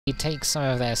take some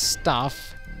of their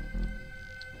stuff.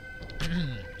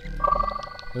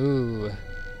 Ooh. Ooh.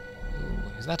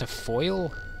 Is that a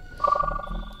foil?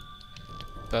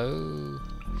 Bow.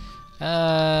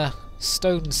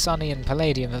 Stone, Sunny, and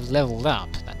Palladium have leveled up.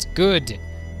 That's good.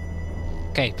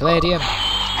 Okay, Palladium.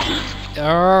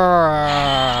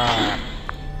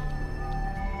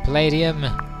 Palladium.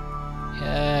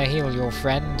 Heal your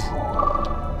friend.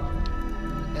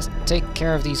 Let's take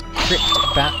care of these crypt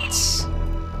bats.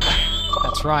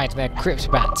 That's right, they're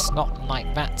crypt bats, not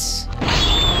night bats.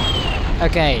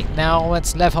 Okay, now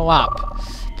let's level up.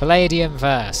 Palladium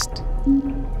first.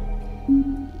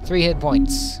 3 hit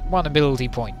points, 1 ability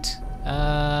point.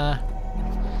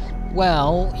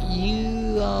 Well,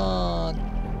 you are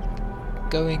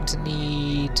going to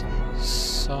need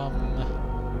some...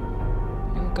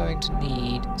 You're going to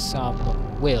need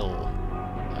some will,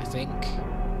 I think.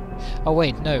 Oh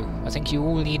wait, no, I think you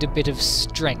all need a bit of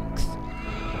strength.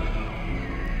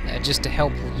 Just to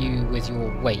help you with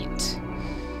your weight.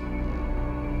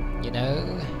 You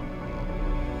know?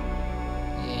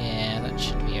 Yeah, that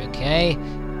should be okay.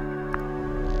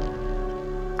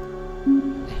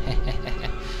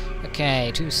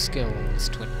 Okay, 2 skills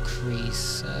to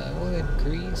increase. Will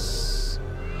increase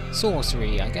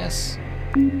sorcery, I guess.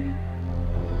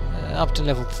 Up to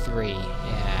level 3.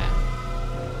 Yeah.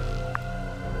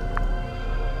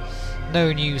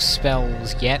 No new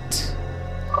spells yet.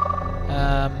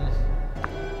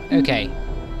 Okay.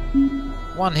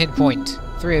 1 hit point,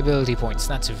 3 ability points.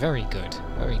 That's very good.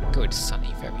 Very good,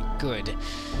 Sunny. Very good.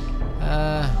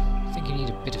 I think you need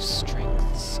a bit of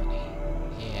strength, Sunny.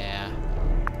 Yeah.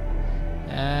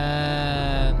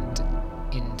 And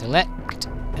intellect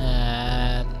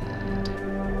and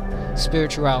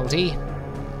spirituality.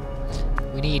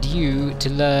 We need you to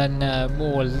learn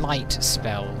more light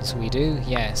spells. We do,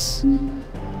 yes.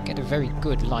 Get a very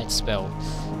good light spell.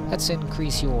 Let's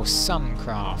increase your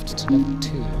Suncraft to level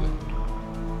 2.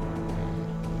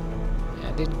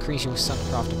 And increase your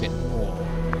Suncraft a bit more.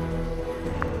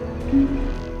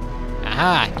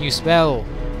 Aha! New spell!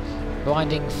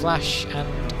 Blinding Flash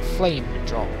and Flame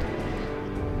Drop.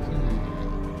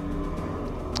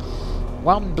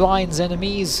 One blinds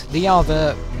enemies, the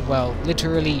other, well,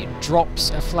 literally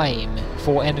drops a flame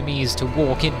for enemies to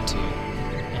walk into.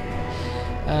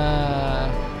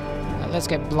 Let's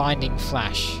get Blinding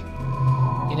Flash.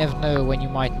 You never know when you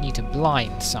might need to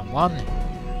blind someone.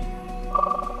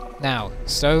 Now,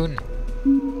 Stone,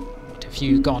 what have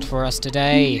you got for us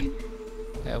today?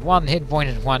 1 hit point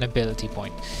and 1 ability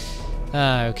point.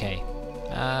 Okay.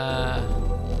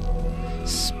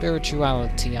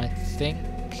 Spirituality, I think.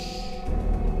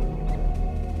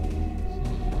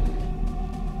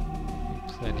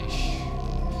 Replenish.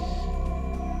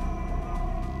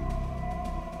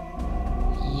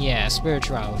 Yeah,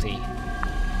 spirituality.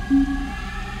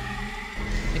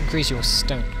 Increase your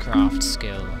stonecraft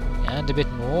skill. And a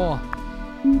bit more.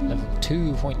 Level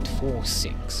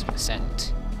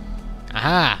 2.46%.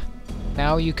 Aha!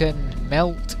 Now you can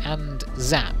melt and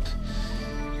zap.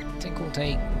 I think we'll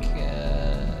take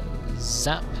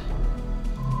zap.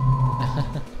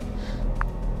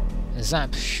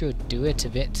 Zap should do it a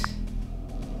bit.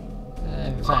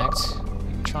 In fact,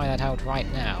 we can try that out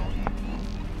right now.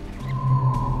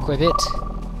 Equip it.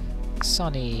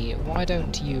 Sunny, why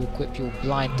don't you equip your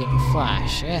Blinding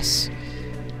Flash? Yes.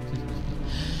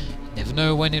 Never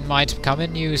know when it might come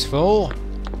in useful.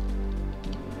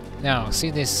 Now, see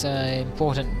this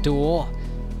important door?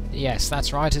 Yes,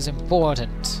 that's right, it's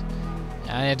important.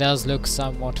 And it does look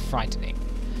somewhat frightening.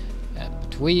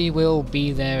 But we will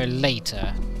be there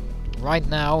later. Right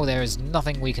now, there is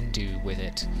nothing we can do with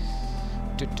it.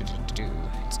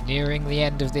 It's nearing the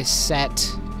end of this set,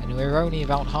 and we're only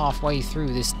about halfway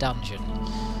through this dungeon.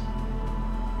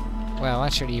 Well,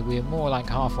 actually, we're more like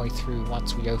halfway through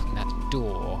once we open that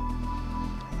door.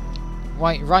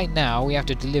 Right now, we have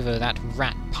to deliver that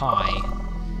rat pie.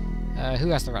 Who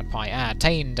has the rat pie? Ah,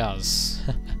 Tane does.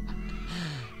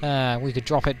 We could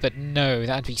drop it, but no,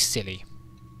 that'd be silly.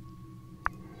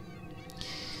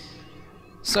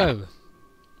 So,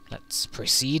 let's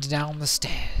proceed down the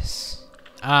stairs.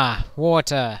 Ah,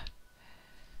 water.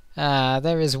 Ah,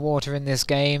 there is water in this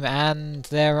game, and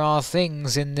there are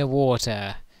things in the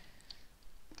water.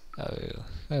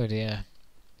 Oh dear.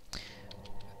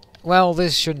 Well,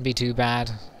 this shouldn't be too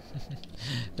bad.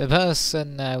 The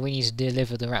person we need to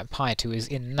deliver the rat pie to is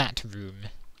in that room.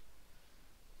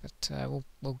 But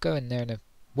we'll go in there in a...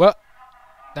 What?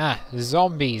 Ah,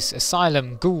 zombies.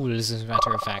 Asylum ghouls, as a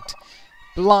matter of fact.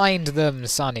 Blind them,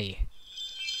 Sunny.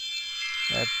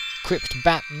 Crypt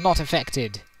bat not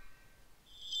affected.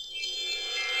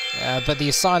 But the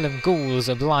asylum ghouls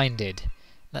are blinded.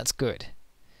 That's good.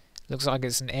 Looks like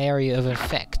it's an area of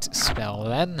effect spell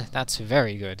then. That's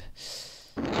very good.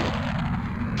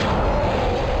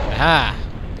 Aha!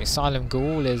 The Asylum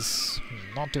Ghoul is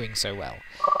not doing so well.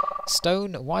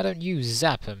 Stone, why don't you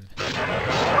zap him? Ooh.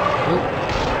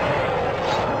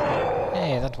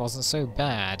 Hey, that wasn't so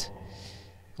bad.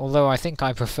 Although I think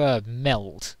I prefer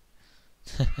melt.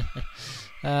 Keep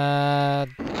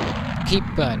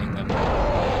burning them.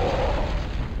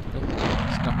 Ooh,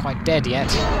 it's not quite dead yet.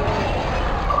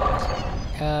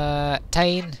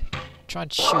 Tane, try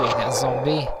shooting that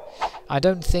zombie. I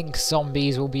don't think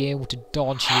zombies will be able to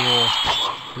dodge your...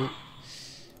 Ooh.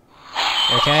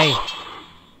 Okay.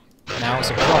 Now it's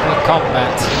a proper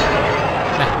combat.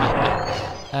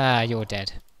 Ah, you're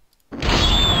dead.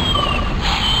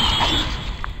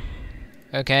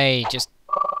 Okay, just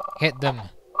hit them.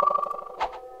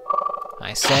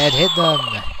 I said hit them!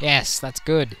 Yes, that's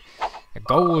good. A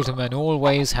Goldman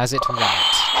always has it right.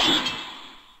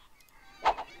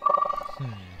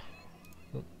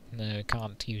 No,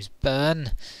 can't use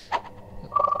burn.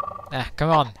 Ah, come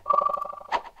on.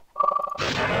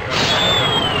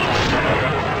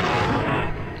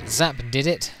 Zap did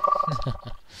it.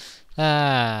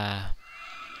 Ah,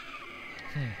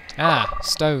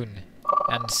 stone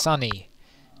and sunny.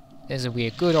 This will be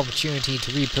a good opportunity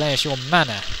to replenish your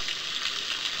mana.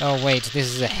 Oh wait, this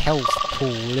is a health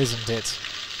pool, isn't it?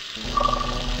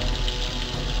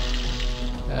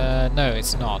 No,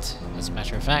 it's not, as a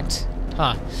matter of fact.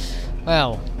 Huh.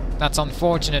 Well, that's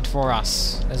unfortunate for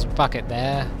us. There's a bucket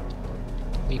there.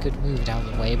 We could move it out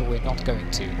of the way, but we're not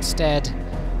going to. Instead,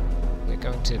 we're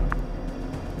going to...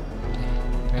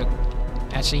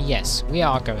 Actually, yes, we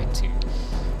are going to.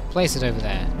 Place it over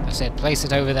there. I said place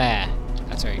it over there.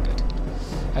 That's very good.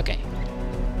 Okay.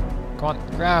 Come on,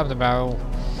 grab the barrel.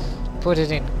 Put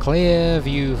it in clear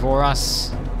view for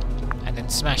us. And then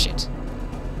smash it.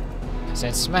 I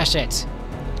said smash it.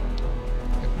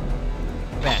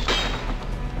 There.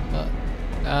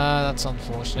 That's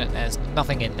unfortunate. There's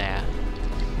nothing in there.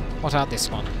 What about this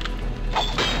one?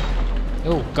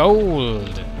 Oh,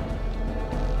 gold!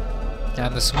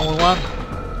 And the small one?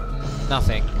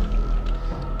 Nothing.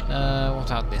 What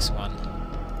about this one?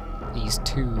 These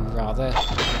two, rather.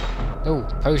 Oh,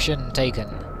 potion taken.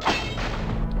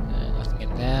 Nothing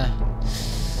in there.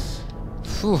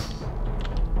 Phew.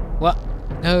 What?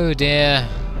 Oh dear.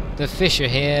 The fish are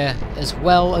here, as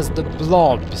well as the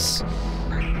blobs.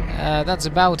 That's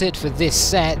about it for this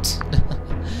set.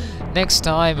 Next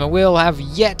time we'll have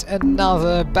yet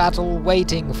another battle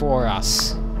waiting for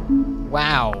us.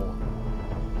 Wow.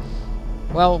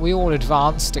 Well, we all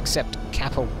advanced except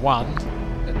Kappa 1.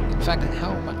 In fact,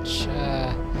 how much...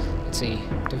 let's see.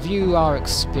 To view our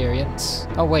experience...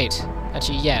 Oh wait,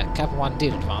 actually yeah, Kappa 1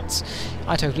 did advance.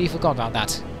 I totally forgot about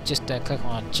that. Just click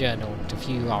on our journal to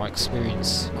view our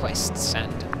experience, quests,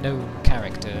 and known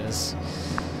characters.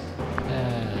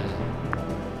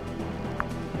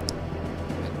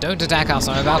 Don't attack us,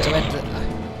 I'm about to end the...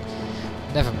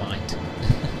 Never mind.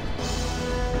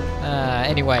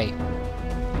 Anyway,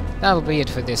 that'll be it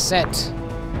for this set.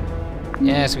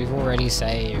 Yes, we've already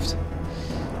saved.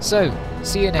 So,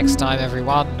 see you next time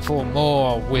everyone for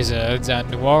more Wizards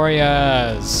and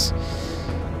Warriors.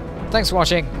 Thanks for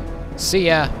watching. See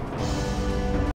ya.